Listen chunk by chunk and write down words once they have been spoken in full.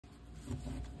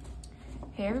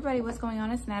Hey everybody, what's going on?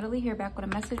 It's Natalie here, back with a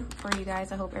message for you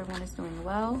guys. I hope everyone is doing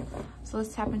well. So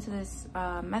let's tap into this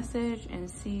message and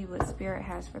see what Spirit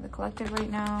has for the collective right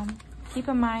now. Keep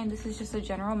in mind, this is just a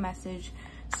general message,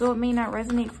 so it may not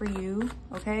resonate for you,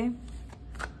 okay?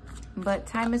 But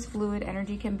time is fluid,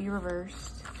 energy can be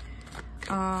reversed.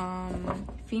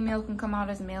 Female can come out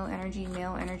as male energy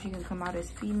can come out as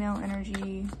female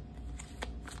energy.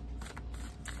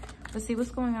 Let's see what's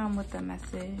going on with the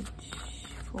message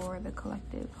for the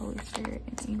collective, Holy Spirit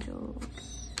and angels.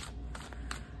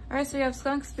 All right, so you have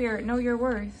Skunk Spirit, know your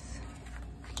worth.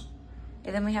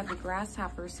 And then we have the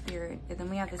Grasshopper Spirit. And then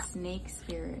we have the Snake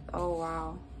Spirit. Oh,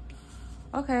 wow.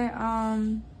 Okay,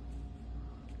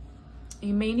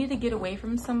 you may need to get away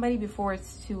from somebody before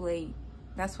it's too late.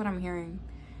 That's what I'm hearing.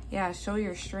 Yeah, show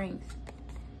your strength.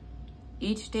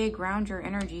 Each day, ground your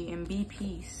energy and be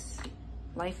peace.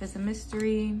 Life is a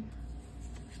mystery.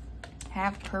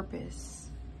 Have purpose.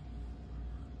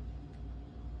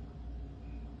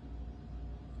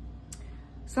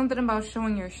 Something about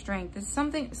showing your strength. It's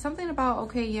something about,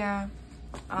 okay, yeah,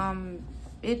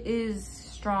 it is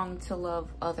strong to love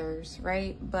others,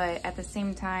 right? But at the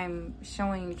same time,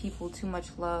 showing people too much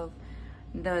love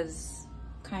does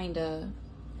kind of,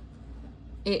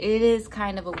 it is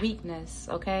kind of a weakness,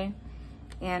 okay?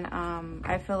 And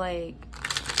I feel like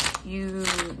you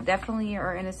definitely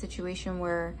are in a situation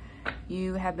where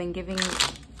you have been giving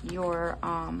your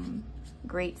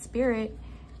great spirit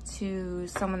to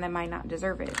someone that might not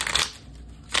deserve it.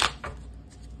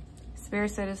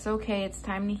 Spirit said it's okay, it's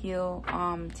time to heal.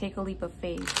 Take a leap of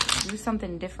faith. Do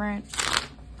something different.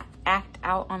 Act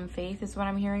out on faith is what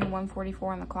I'm hearing.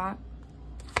 1:44 on the clock.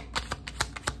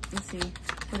 Let's see.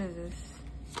 What is this?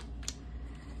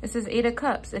 It says 8 of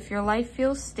Cups. If your life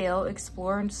feels stale,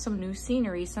 explore some new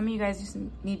scenery. Some of you guys just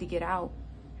need to get out.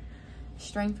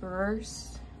 Strength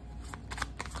reversed.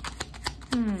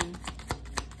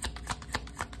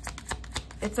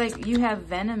 It's like you have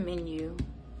venom in you.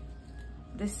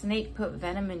 The snake put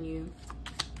venom in you.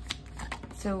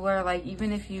 So where, like,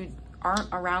 even if you aren't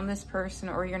around this person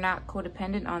or you're not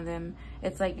codependent on them,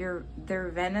 it's like their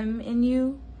venom in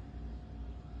you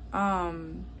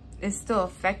is still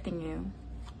affecting you.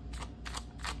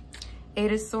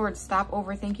 8 of Swords. Stop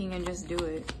overthinking and just do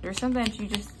it. There's something that you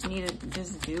just need to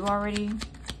just do already.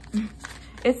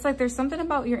 It's like there's something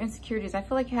about your insecurities. I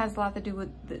feel like it has a lot to do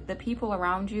with the people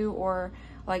around you, or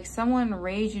like someone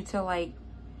raised you to like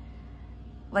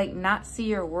not see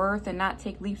your worth and not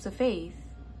take leaps of faith.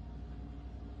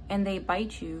 And they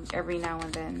bite you every now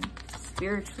and then,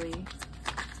 spiritually.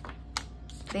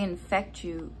 They infect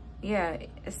you. Yeah,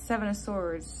 7 of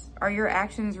Swords. Are your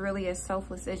actions really as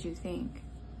selfless as you think?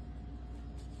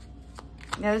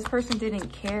 Yeah, this person didn't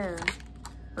care,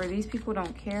 or these people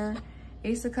don't care.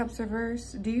 Ace of Cups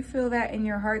reverse. Do you feel that in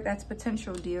your heart? That's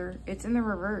potential, dear. It's in the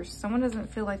reverse. Someone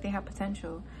doesn't feel like they have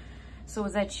potential. So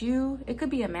is that you? It could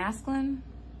be a masculine.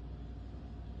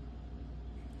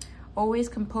 Always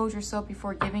compose yourself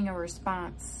before giving a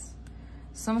response.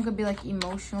 Someone could be like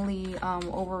emotionally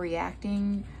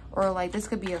overreacting, or like this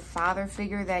could be a father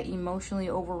figure that emotionally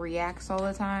overreacts all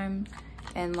the time.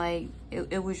 And like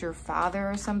it was your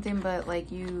father or something, but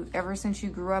like you, ever since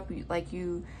you grew up,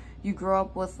 you grow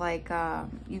up with like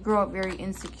you grow up very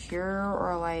insecure,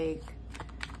 or like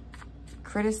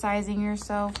criticizing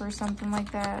yourself or something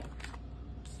like that.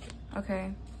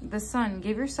 Okay, the Sun.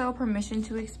 Give yourself permission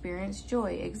to experience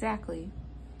joy. Exactly.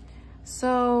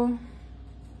 So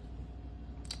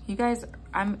you guys,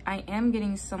 I am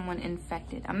getting someone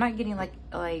infected. I'm not getting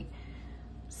like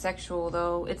sexual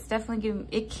though. It's definitely giving,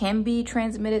 it can be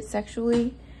transmitted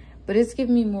sexually, but it's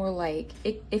giving me more like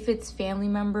if it's family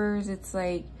members, it's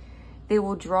like they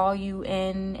will draw you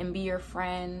in and be your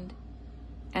friend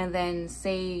and then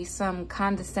say some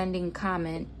condescending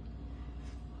comment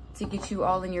to get you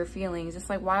all in your feelings. It's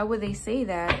like, why would they say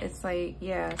that? It's like,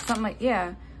 yeah, something like,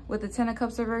 yeah, with the 10 of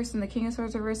Cups reversed and the King of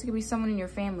Swords reversed, it could be someone in your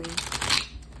family.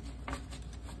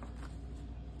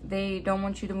 They don't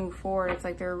want you to move forward. It's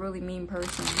like they're a really mean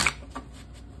person.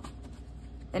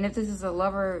 And if this is a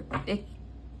lover,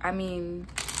 I mean,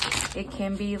 it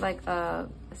can be like a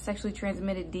sexually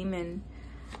transmitted demon.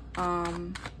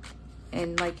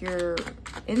 And like you're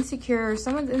insecure.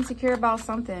 Someone's insecure about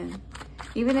something.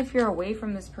 Even if you're away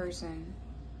from this person,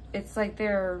 it's like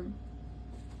their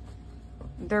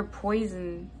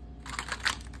poison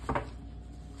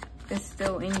is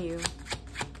still in you.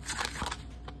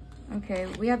 Okay,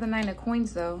 we have the 9 of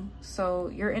Coins though, so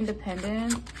you're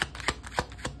independent.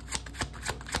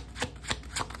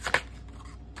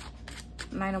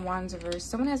 9 of Wands reversed.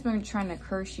 Someone has been trying to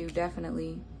curse you,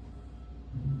 definitely.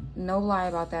 No lie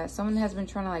about that. Someone has been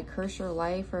trying to like curse your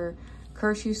life or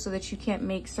curse you so that you can't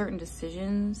make certain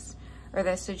decisions, or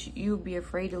that such you would be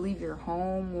afraid to leave your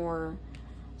home or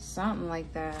something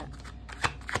like that.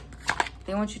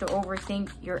 They want you to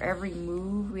overthink your every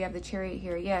move. We have the Chariot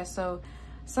here. Yeah, so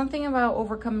something about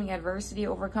overcoming adversity,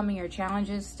 overcoming your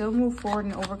challenges. Still move forward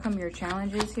and overcome your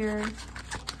challenges here.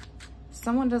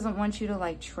 Someone doesn't want you to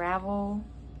like travel.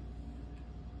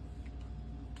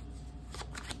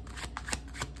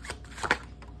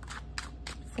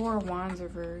 Four of Wands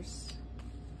reverse.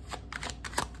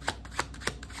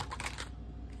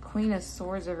 Queen of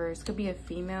Swords reverse. Could be a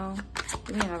female.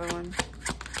 Give me another one.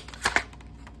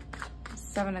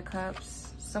 Seven of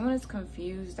Cups. Someone is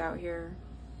confused out here.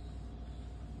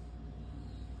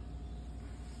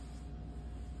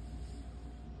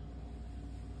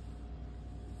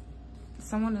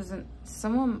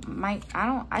 Someone might,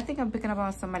 I think I'm picking up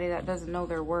on somebody that doesn't know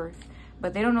their worth.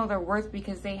 But they don't know their worth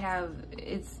because they have,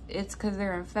 it's because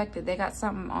they're infected. They got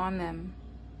something on them.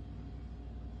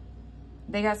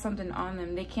 They got something on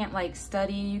them. They can't like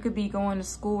study. You could be going to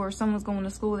school, or someone's going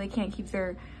to school. They can't keep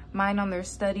their mind on their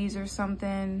studies or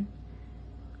something.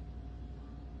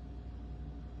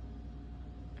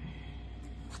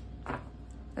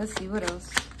 Let's see, what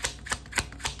else?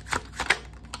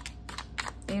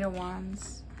 Eight of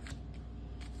Wands.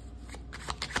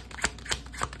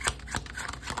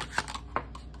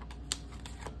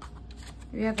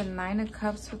 We have the Nine of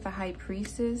Cups with the High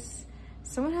Priestess.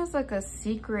 Someone has like a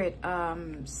secret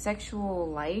sexual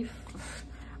life.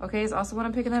 Okay, is also what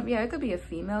I'm picking up. Yeah, it could be a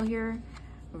female here.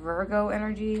 Virgo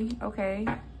energy. Okay.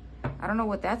 I don't know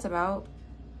what that's about.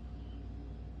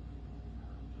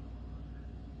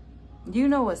 You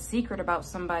know a secret about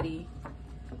somebody.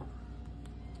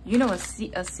 You know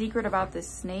a secret about this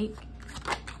snake.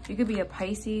 You could be a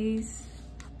Pisces.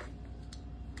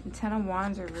 And Ten of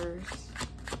Wands reverse.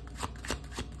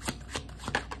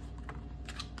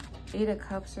 Eight of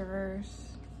Cups reverse.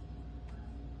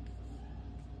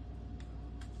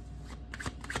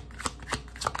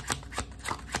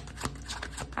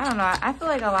 I don't know. I feel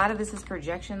like a lot of this is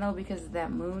projection though, because of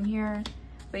that moon here.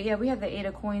 But yeah, we have the Eight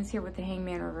of Coins here with the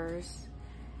Hangman reverse.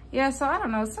 Yeah, so I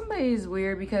don't know. Somebody's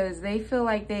weird because they feel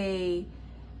like they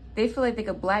feel like they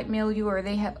could blackmail you, or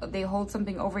they hold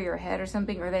something over your head or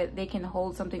something, or that they can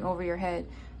hold something over your head.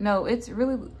 No, it's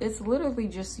literally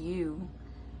just you.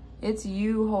 It's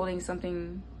you holding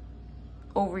something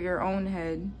over your own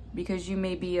head because you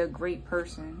may be a great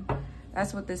person.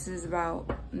 That's what this is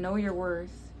about. Know your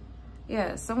worth.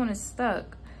 Yeah, someone is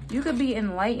stuck. You could be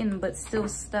enlightened but still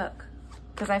stuck.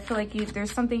 Because I feel like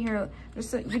there's something here.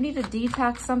 You need to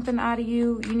detox something out of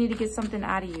you. You need to get something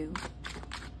out of you.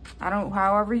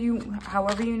 However you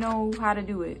know how to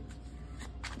do it.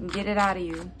 Get it out of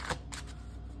you.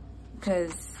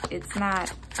 Because it's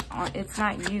not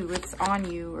you, it's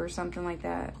on you or something like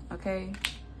that. Okay?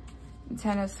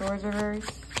 Ten of Swords reverse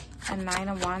and Nine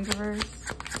of Wands reverse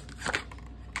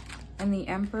and the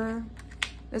Emperor.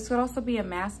 This could also be a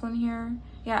masculine here.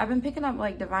 Yeah, I've been picking up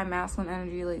like divine masculine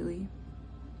energy lately.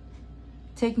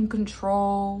 Taking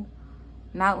control,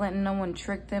 not letting no one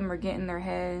trick them or get in their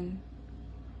head.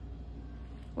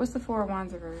 What's the Four of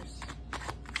Wands reverse?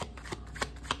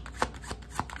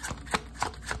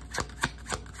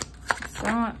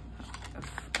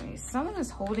 Someone is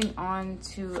holding on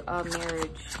to a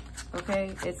marriage,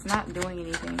 okay? It's not doing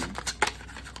anything.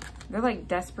 They're like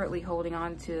desperately holding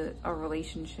on to a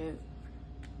relationship.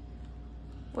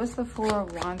 What's the Four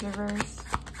of Wands reverse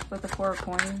with the Four of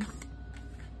Coins?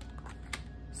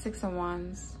 Six of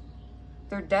Wands.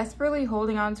 They're desperately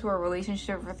holding on to a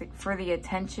relationship for the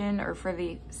attention or for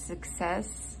the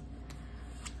success.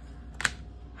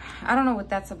 I don't know what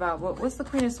that's about. What's the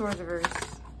Queen of Swords reverse?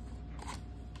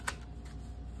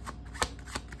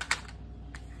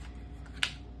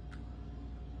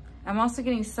 I'm also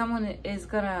getting someone is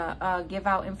gonna give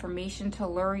out information to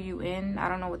lure you in. I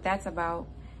don't know what that's about.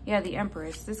 Yeah, the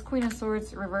Empress. This Queen of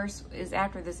Swords reverse is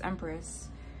after this Empress.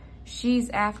 She's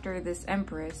after this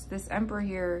Empress. This Emperor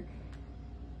here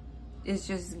is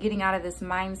just getting out of this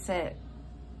mindset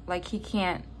like he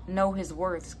can't know his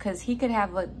worth, because he could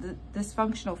have like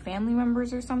dysfunctional family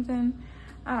members or something.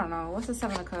 I don't know. What's the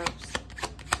Seven of Cups?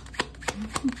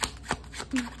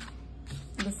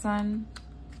 The Sun.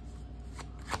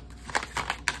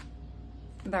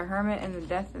 The Hermit and the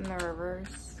Death in the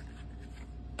reverse.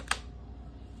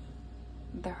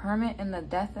 The Hermit and the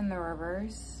Death in the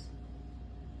reverse.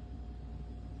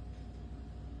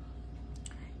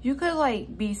 You could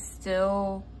like be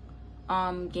still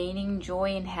gaining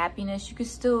joy and happiness. You could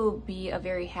still be a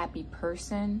very happy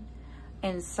person,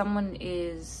 and someone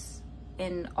is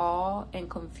in awe and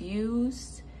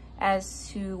confused as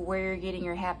to where you're getting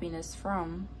your happiness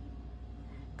from.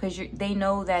 because they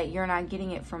know that you're not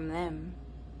getting it from them.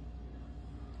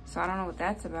 So I don't know what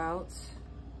that's about.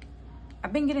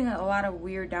 I've been getting a lot of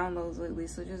weird downloads lately,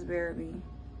 so just bear with me.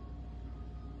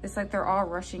 It's like they're all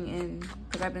rushing in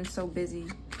because I've been so busy.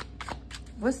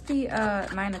 What's the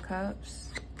 9 of Cups?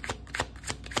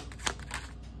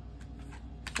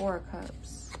 4 of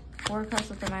Cups. 4 of Cups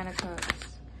with the 9 of Cups.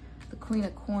 The Queen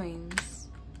of Coins.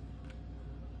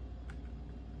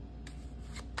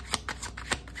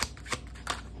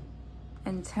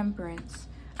 And Temperance.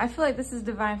 I feel like this is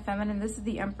Divine Feminine. This is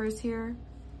the Empress here.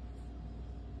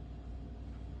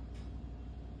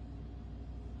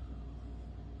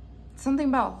 Something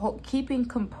about keeping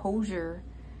composure.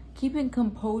 Keeping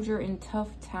composure in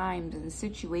tough times and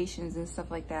situations and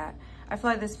stuff like that. I feel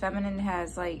like this feminine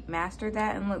has like mastered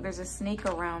that. And look, there's a snake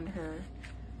around her.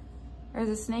 There's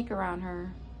a snake around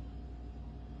her.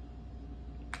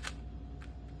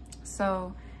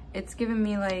 So it's giving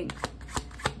me like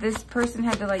this person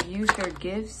had to like use their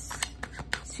gifts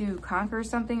to conquer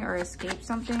something or escape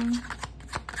something.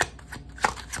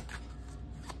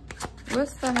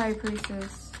 What's the High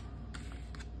Priestess?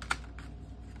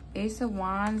 Ace of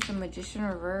Wands, the Magician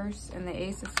reverse, and the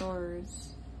Ace of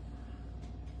Swords.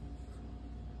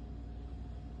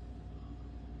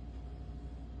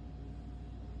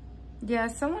 Yeah,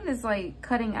 someone is like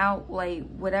cutting out like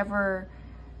whatever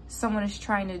someone is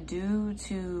trying to do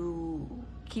to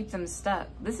keep them stuck.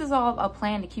 This is all a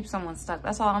plan to keep someone stuck.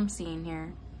 That's all I'm seeing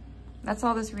here. That's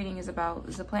all this reading is about.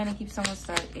 It's a plan to keep someone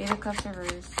stuck. 8 of Cups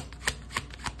reverse.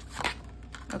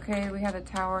 Okay, we have the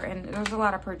Tower, and there's a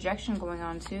lot of projection going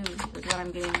on too, is what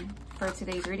I'm getting for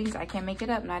today's readings. I can't make it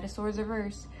up. 9 of Swords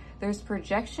reverse. There's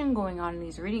projection going on in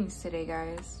these readings today,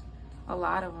 guys. A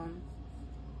lot of them.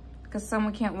 Because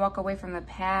someone can't walk away from the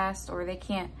past, or they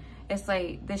can't, it's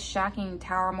like this shocking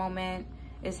Tower moment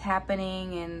is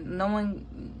happening, and no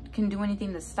one can do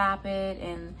anything to stop it,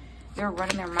 and they're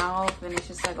running their mouth, and it's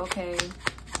just like, okay,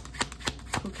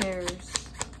 who cares?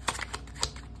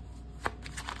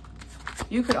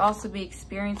 You could also be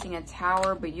experiencing a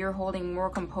Tower, but you're holding more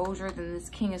composure than this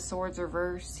King of Swords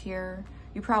reverse here.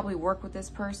 You probably work with this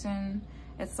person.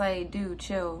 It's like, dude,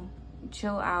 chill.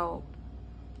 Chill out.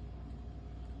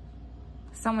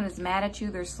 Someone is mad at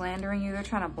you. They're slandering you. They're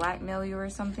trying to blackmail you or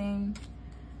something.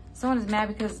 Someone is mad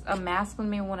because a masculine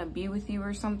may want to be with you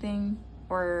or something.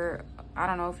 Or, I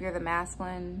don't know if you're the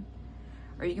masculine.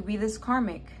 Or you could be this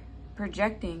karmic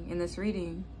projecting in this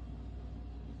reading.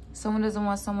 Someone doesn't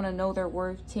want someone to know their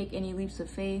worth, take any leaps of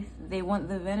faith. They want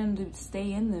the venom to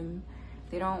stay in them.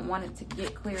 They don't want it to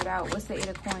get cleared out. What's the 8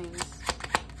 of Coins?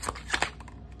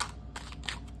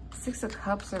 6 of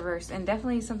Cups reverse. And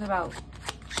definitely something about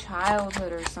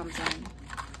childhood or something.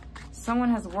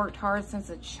 Someone has worked hard since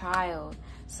a child.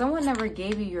 Someone never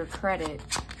gave you your credit.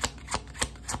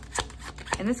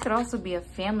 And this could also be a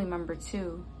family member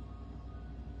too.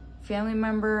 Family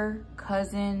member,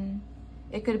 cousin.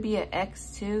 It could be an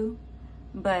ex too.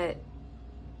 But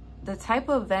the type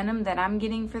of venom that I'm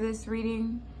getting for this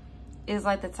reading is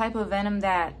like the type of venom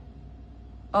that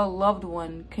a loved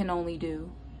one can only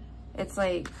do. It's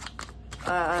like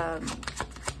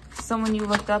someone you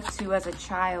looked up to as a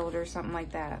child or something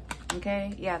like that.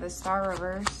 Okay? Yeah, the Star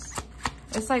reverse.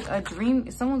 It's like a dream.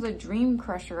 Someone's a dream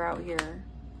crusher out here.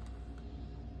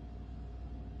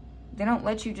 They don't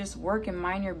let you just work and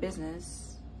mind your business.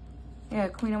 Yeah,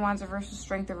 Queen of Wands reverse,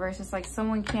 Strength reverse. It's like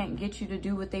someone can't get you to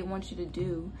do what they want you to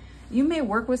do. You may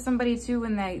work with somebody too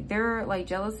and they're like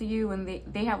jealous of you and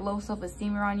they have low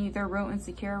self-esteem around you. They're real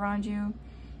insecure around you.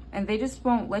 And they just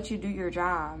won't let you do your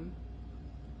job.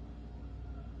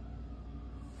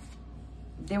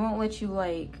 They won't let you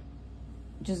like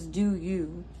just do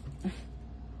you.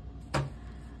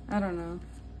 I don't know.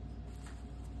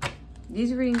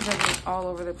 These readings are just all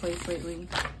over the place lately.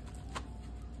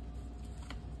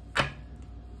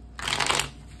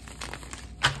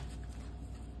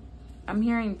 I'm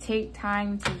hearing take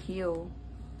time to heal.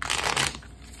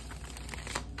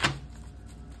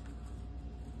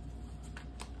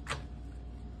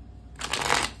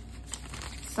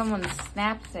 Someone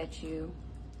snaps at you.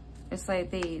 It's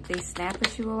like they snap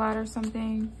at you a lot or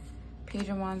something. Page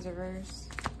of Wands reverse.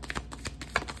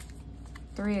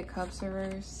 3 of Cups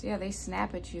reverse. Yeah, they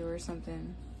snap at you or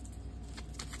something.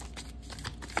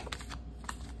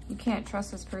 You can't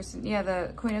trust this person. Yeah,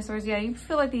 the Queen of Swords. Yeah, you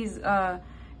feel like these,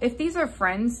 if these are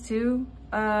friends too,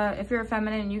 if you're a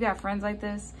feminine and you got friends like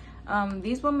this,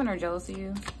 these women are jealous of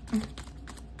you.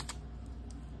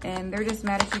 And they're just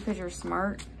mad at you because you're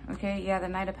smart. Okay, yeah, the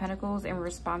Knight of Pentacles and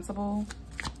responsible.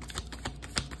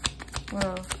 What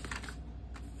else?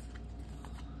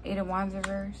 8 of Wands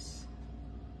reverse.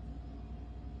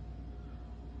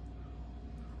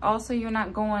 Also, you're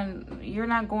not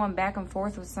going back and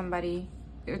forth with somebody.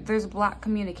 There's blocked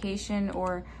communication,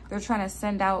 or they're trying to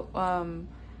send out,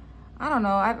 I don't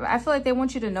know. I feel like they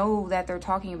want you to know that they're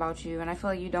talking about you, and I feel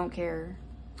like you don't care.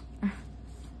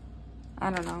 I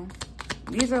don't know.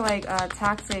 These are like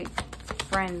toxic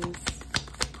friends.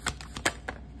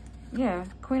 Yeah,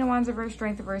 Queen of Wands reverse,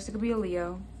 Strength reverse. It could be a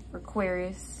Leo or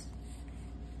Aquarius.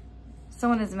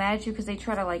 Someone is mad at you because they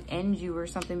try to like end you or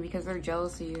something because they're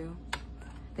jealous of you.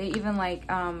 They even like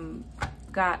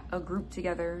got a group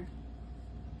together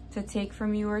to take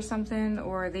from you or something,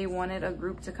 or they wanted a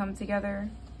group to come together.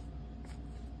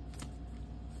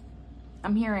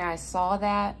 I'm hearing I saw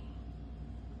that.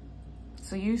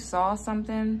 So you saw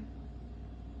something.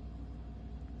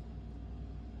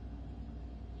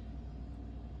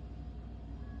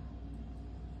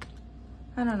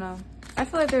 I don't know. I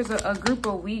feel like there's a group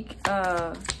of weak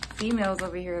females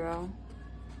over here though.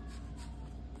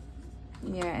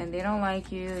 Yeah, and they don't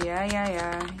like you.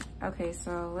 Yeah. Okay,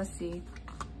 so let's see.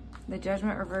 The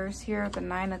Judgment reverse here, the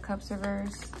 9 of Cups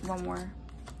reverse. One more.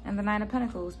 And the 9 of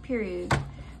Pentacles, period.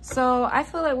 So I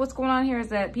feel like what's going on here is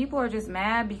that people are just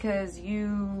mad because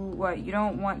you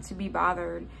don't want to be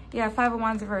bothered. Yeah, 5 of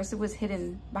Wands reverse. It was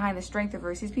hidden behind the Strength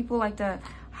reverse. These people like to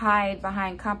hide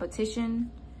behind competition.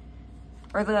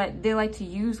 Or they like to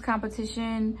use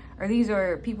competition. Or these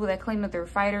are people that claim that they're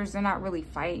fighters. They're not really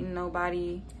fighting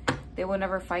nobody. They will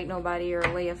never fight nobody or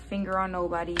lay a finger on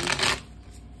nobody.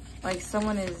 Like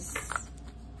someone is...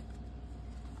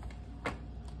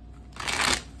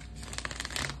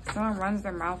 Someone runs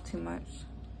their mouth too much.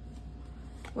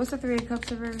 What's the 3 of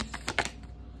Cups reverse?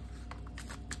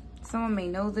 Someone may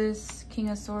know this. King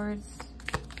of Swords.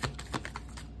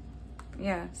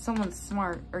 Yeah, someone's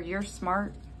smart. Or you're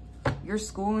smart. You're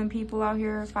schooling people out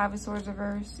here. 5 of Swords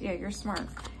reverse. Yeah, you're smart.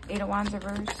 8 of Wands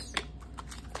reverse.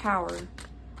 Tower.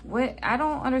 What? I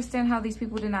don't understand how these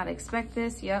people did not expect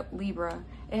this. Yep, Libra.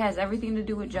 It has everything to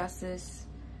do with justice.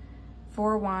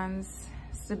 4 of Wands.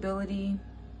 Stability.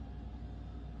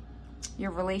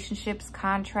 Your relationships,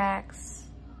 contracts.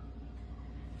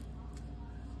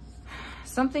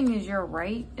 Something is your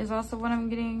right is also what I'm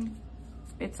getting.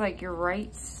 It's like your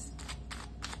rights.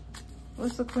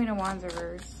 What's the Queen of Wands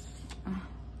reverse?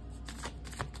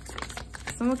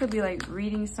 Someone could be like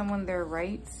reading someone their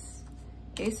rights.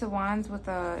 Ace of Wands with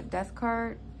a Death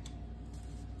card.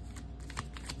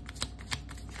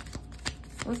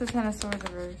 What's the 10 of Swords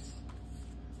reverse?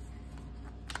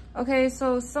 Okay,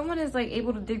 so someone is like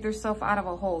able to dig themselves out of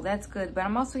a hole. That's good. But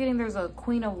I'm also getting there's a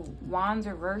Queen of Wands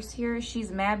reverse here. She's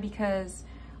mad because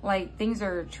like things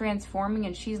are transforming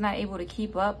and she's not able to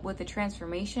keep up with the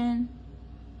transformation.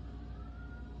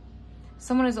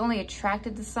 Someone is only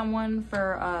attracted to someone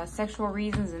for sexual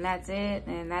reasons and that's it.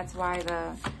 And that's why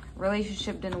the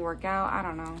relationship didn't work out. I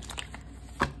don't know.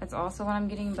 That's also what I'm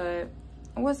getting. But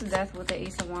what's the Death with the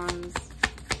Ace of Wands?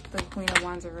 The Queen of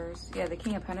Wands reverse. Yeah, the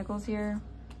King of Pentacles here.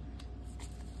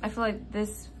 I feel like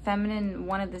this feminine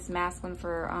wanted this masculine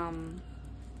for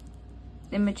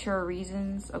immature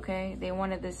reasons, okay? They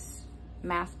wanted this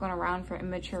masculine around for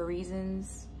immature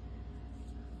reasons.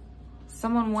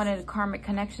 Someone wanted karmic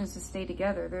connections to stay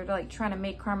together. They're like trying to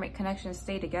make karmic connections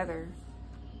stay together.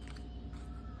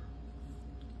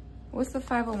 What's the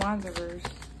 5 of Wands reverse?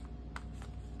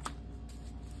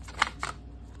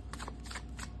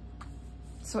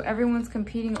 So everyone's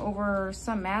competing over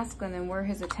some masculine and where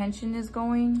his attention is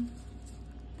going.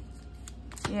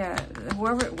 Yeah,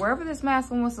 wherever this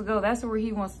masculine wants to go, that's where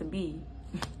he wants to be.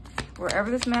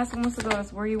 Wherever this masculine wants to go,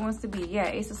 that's where he wants to be. Yeah,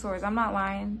 Ace of Swords, I'm not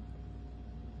lying.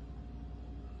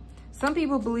 Some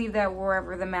people believe that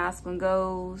wherever the masculine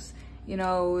goes, you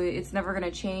know, it's never going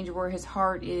to change where his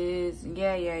heart is.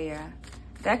 Yeah.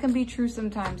 That can be true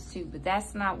sometimes too, but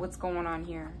that's not what's going on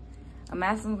here. A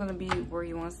masculine's going to be where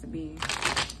he wants to be.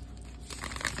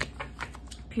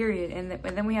 Period. And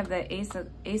then we have the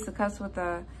Ace of Cups with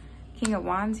the King of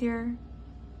Wands here.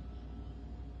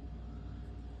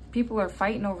 People are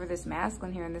fighting over this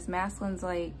masculine here, and this masculine's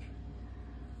like,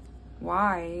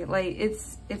 why? Like,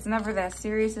 it's never that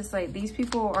serious. It's like these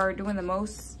people are doing the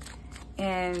most,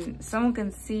 and someone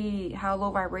can see how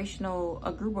low vibrational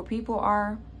a group of people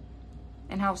are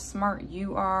and how smart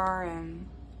you are. And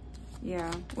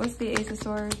yeah, what's the Ace of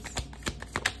Swords?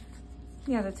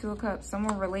 Yeah, the 2 of Cups.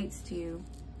 Someone relates to you.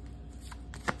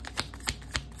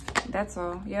 That's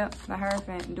all. Yep, the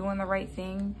Hierophant, doing the right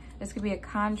thing. This could be a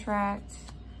contract.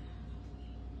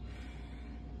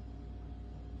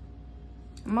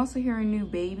 I'm also hearing new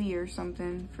baby or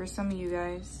something for some of you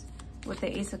guys with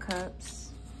the Ace of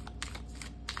Cups.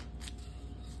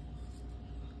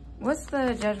 What's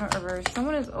the Judgment reverse?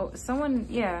 Someone,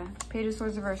 yeah, Page of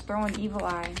Swords reverse, throwing evil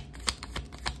eye.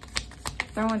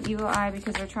 Throwing evil eye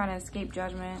because they're trying to escape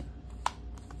judgment.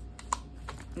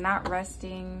 Not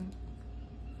resting.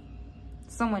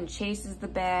 Someone chases the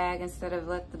bag instead of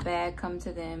let the bag come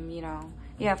to them, you know.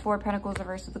 Yeah, Four of Pentacles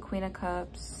reverse with the Queen of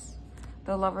Cups.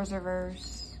 The Lovers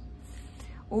reverse.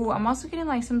 Ooh, I'm also getting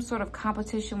like some sort of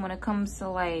competition when it comes to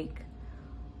like,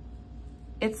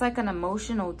 it's like an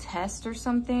emotional test or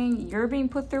something. You're being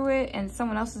put through it and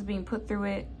someone else is being put through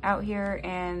it out here,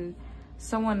 and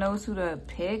someone knows who to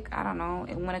pick. I don't know.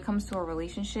 And when it comes to a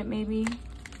relationship, maybe.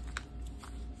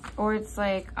 Or it's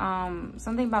like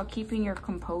something about keeping your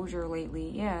composure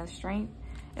lately. Yeah, strength.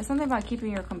 It's something about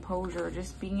keeping your composure,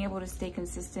 just being able to stay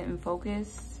consistent and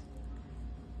focused.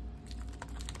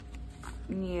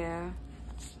 Yeah.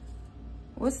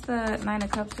 What's the Nine of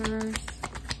Cups reverse?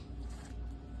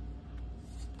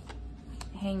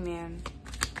 Hangman.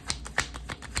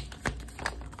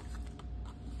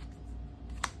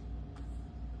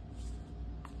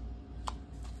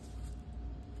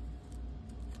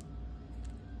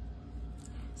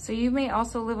 So you may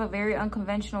also live a very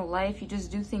unconventional life. You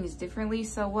just do things differently.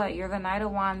 So what? You're the Knight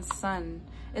of Wands sun.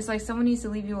 It's like someone needs to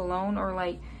leave you alone, or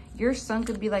like your sun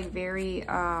could be like very,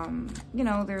 you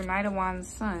know, they're Knight of Wands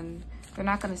sun. They're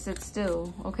not going to sit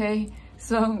still, okay?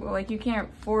 So like you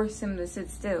can't force him to sit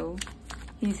still.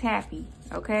 He's happy,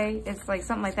 okay? It's like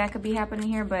something like that could be happening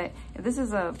here. But if this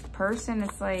is a person,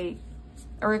 it's like,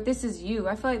 or if this is you,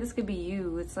 I feel like this could be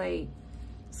you. It's like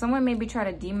someone maybe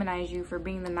try to demonize you for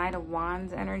being the Knight of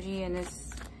Wands energy, and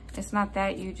it's not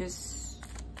that. You just,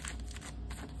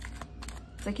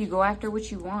 it's like you go after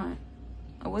what you want.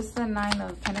 What's the Nine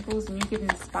of Pentacles? And you get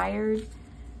inspired.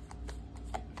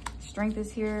 Strength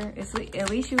is here. It's like, at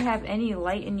least you have any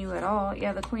light in you at all.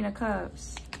 Yeah, the Queen of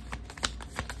Cups.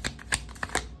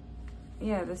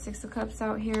 Yeah, the Six of Cups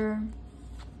out here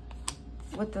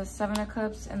with the Seven of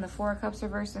Cups and the Four of Cups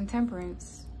reversed and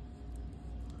Temperance.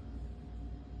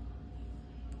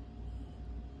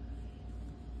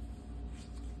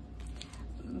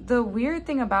 The weird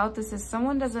thing about this is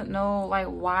someone doesn't know like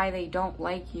why they don't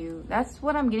like you. That's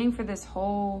what I'm getting for this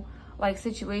whole like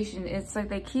situation. It's like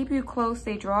they keep you close,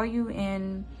 they draw you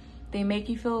in, they make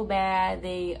you feel bad,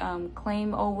 they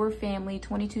claim, oh, we're family,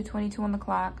 22 on the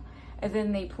clock. And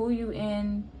then they pull you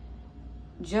in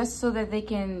just so that they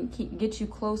can get you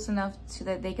close enough so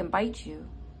that they can bite you.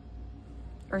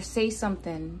 Or say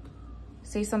something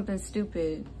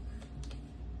stupid.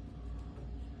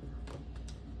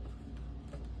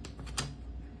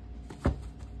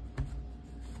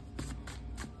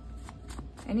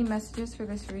 Any messages for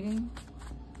this reading?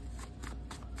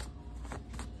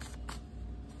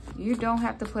 You don't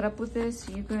have to put up with this.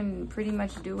 You can pretty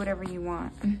much do whatever you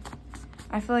want.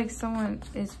 I feel like someone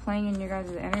is playing in your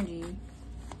guys' energy.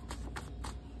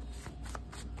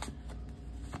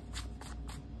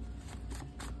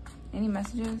 Any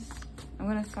messages? I'm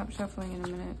going to stop shuffling in a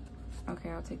minute. Okay,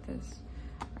 I'll take this.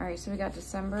 All right, so we got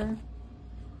December.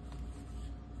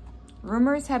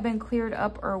 Rumors have been cleared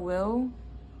up or will.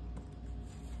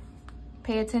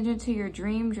 Pay attention to your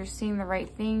dreams. You're seeing the right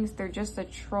things. They're just a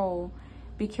troll.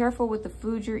 Be careful with the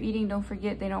food you're eating. Don't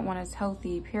forget they don't want us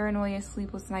healthy. Paranoia,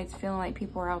 sleepless nights, feeling like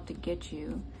people are out to get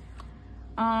you.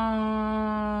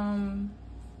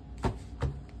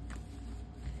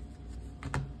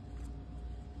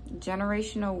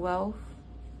 Generational wealth.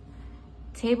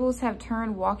 Tables have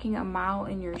turned, walking a mile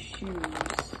in your shoes.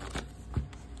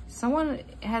 Someone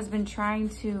has been trying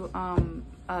to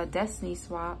destiny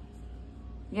swap.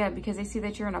 Yeah, because they see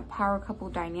that you're in a power couple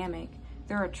dynamic.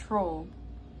 They're a troll.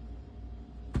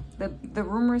 The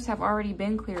rumors have already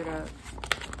been cleared up.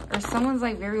 Or someone's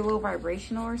like very low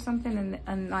vibrational or something,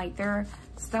 and like they're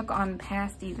stuck on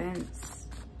past events.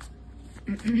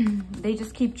 They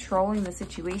just keep trolling the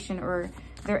situation, or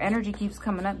their energy keeps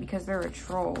coming up because they're a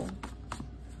troll.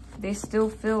 They still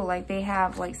feel like they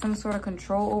have like some sort of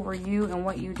control over you and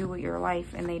what you do with your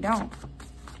life, and they don't.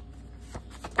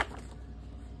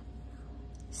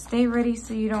 Stay ready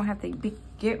so you don't have to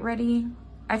get ready.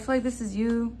 I feel like this is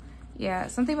you. Yeah,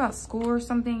 something about school or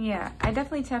something. Yeah, I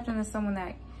definitely tapped into someone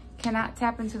that cannot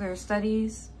tap into their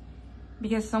studies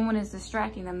because someone is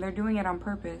distracting them. They're doing it on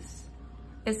purpose.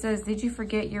 It says, did you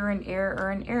forget you're an heir or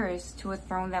an heiress to a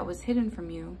throne that was hidden from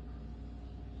you?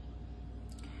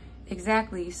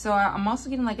 Exactly. So I'm also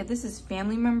getting like, if this is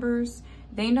family members,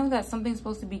 they know that something's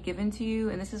supposed to be given to you,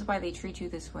 and this is why they treat you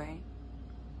this way.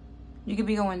 You could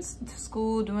be going to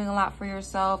school, doing a lot for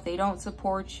yourself. They don't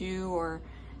support you, or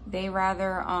they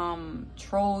rather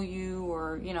troll you,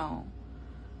 or, you know,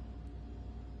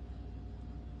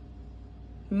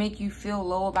 make you feel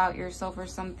low about yourself or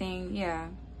something. Yeah.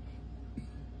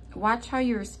 Watch how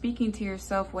you're speaking to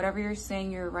yourself. Whatever you're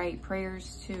saying, you're right.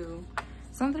 Prayers too.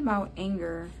 Something about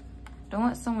anger. Don't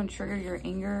let someone trigger your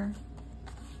anger.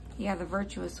 Yeah, the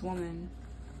virtuous woman.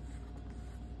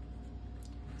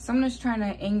 Someone is trying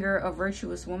to anger a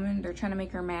virtuous woman. They're trying to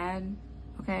make her mad.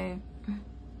 Okay.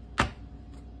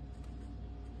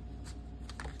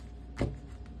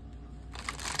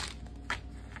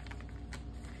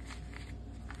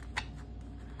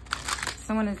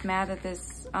 Someone is mad that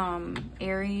this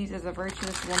Aries is a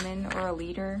virtuous woman or a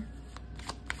leader.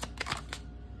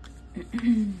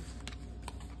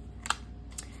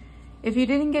 If you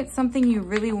didn't get something you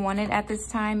really wanted at this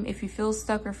time, if you feel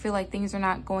stuck or feel like things are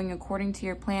not going according to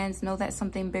your plans, know that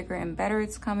something bigger and better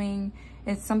is coming.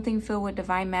 It's something filled with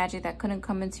divine magic that couldn't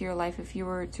come into your life if you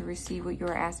were to receive what you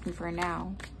are asking for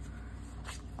now.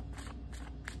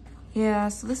 Yeah,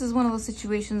 so this is one of those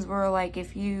situations where, like,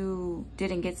 if you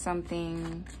didn't get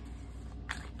something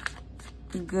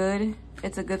good,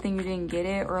 it's a good thing you didn't get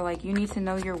it, or, like, you need to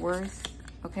know your worth,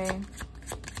 okay?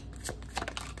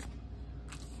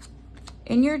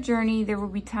 In your journey, there will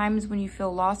be times when you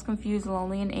feel lost, confused,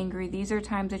 lonely, and angry. These are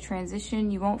times of transition.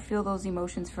 You won't feel those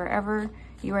emotions forever.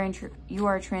 You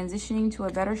are transitioning to a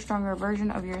better, stronger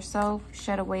version of yourself.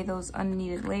 Shed away those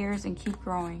unneeded layers and keep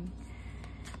growing.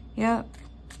 Yep.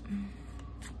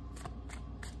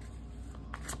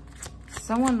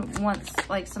 Someone wants,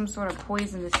 like, some sort of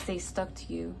poison to stay stuck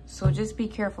to you. So just be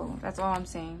careful. That's all I'm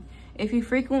saying. If you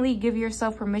frequently give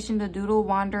yourself permission to doodle,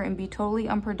 wander, and be totally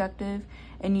unproductive,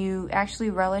 and you actually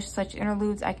relish such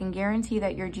interludes, I can guarantee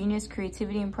that your genius,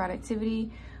 creativity, and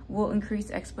productivity will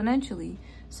increase exponentially.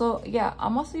 So, yeah,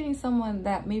 I'm also getting someone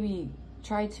that maybe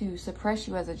tried to suppress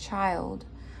you as a child.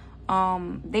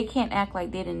 They can't act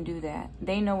like they didn't do that.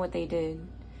 They know what they did.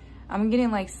 I'm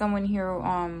getting, like, someone here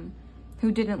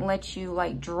who didn't let you,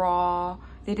 like, draw.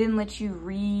 They didn't let you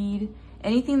read.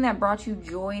 Anything that brought you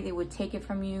joy, they would take it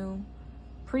from you,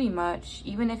 pretty much.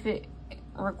 Even if it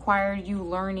required you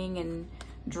learning and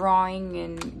drawing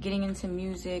and getting into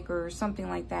music or something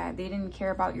like that. They didn't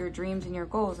care about your dreams and your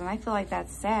goals. And I feel like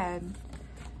that's sad.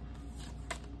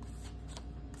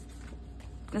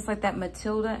 It's like that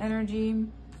Matilda energy.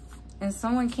 And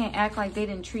someone can't act like they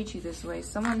didn't treat you this way.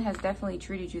 Someone has definitely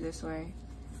treated you this way.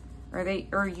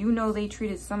 Or you know they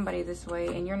treated somebody this way,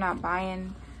 and you're not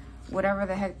buying whatever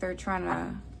the heck they're trying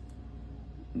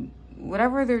to,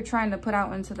 whatever they're trying to put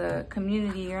out into the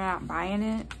community, you're not buying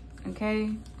it,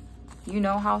 okay? You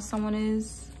know how someone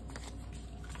is.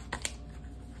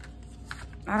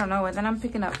 I don't know. And then I'm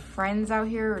picking up friends out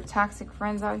here, or toxic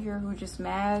friends out here who are just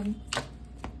mad.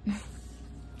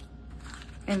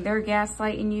 And they're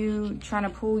gaslighting you, trying to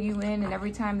pull you in, and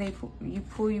every time you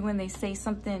pull you in, they say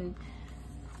something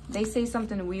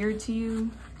weird to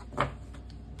you.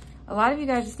 A lot of you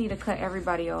guys just need to cut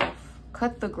everybody off.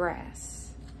 Cut the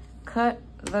grass. Cut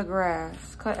the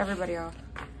grass. Cut everybody off.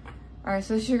 Alright,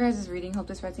 so this is your guys' reading. Hope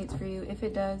this resonates for you. If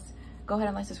it does, go ahead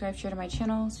and like, subscribe, share to my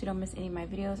channel so you don't miss any of my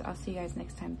videos. I'll see you guys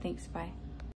next time. Thanks. Bye.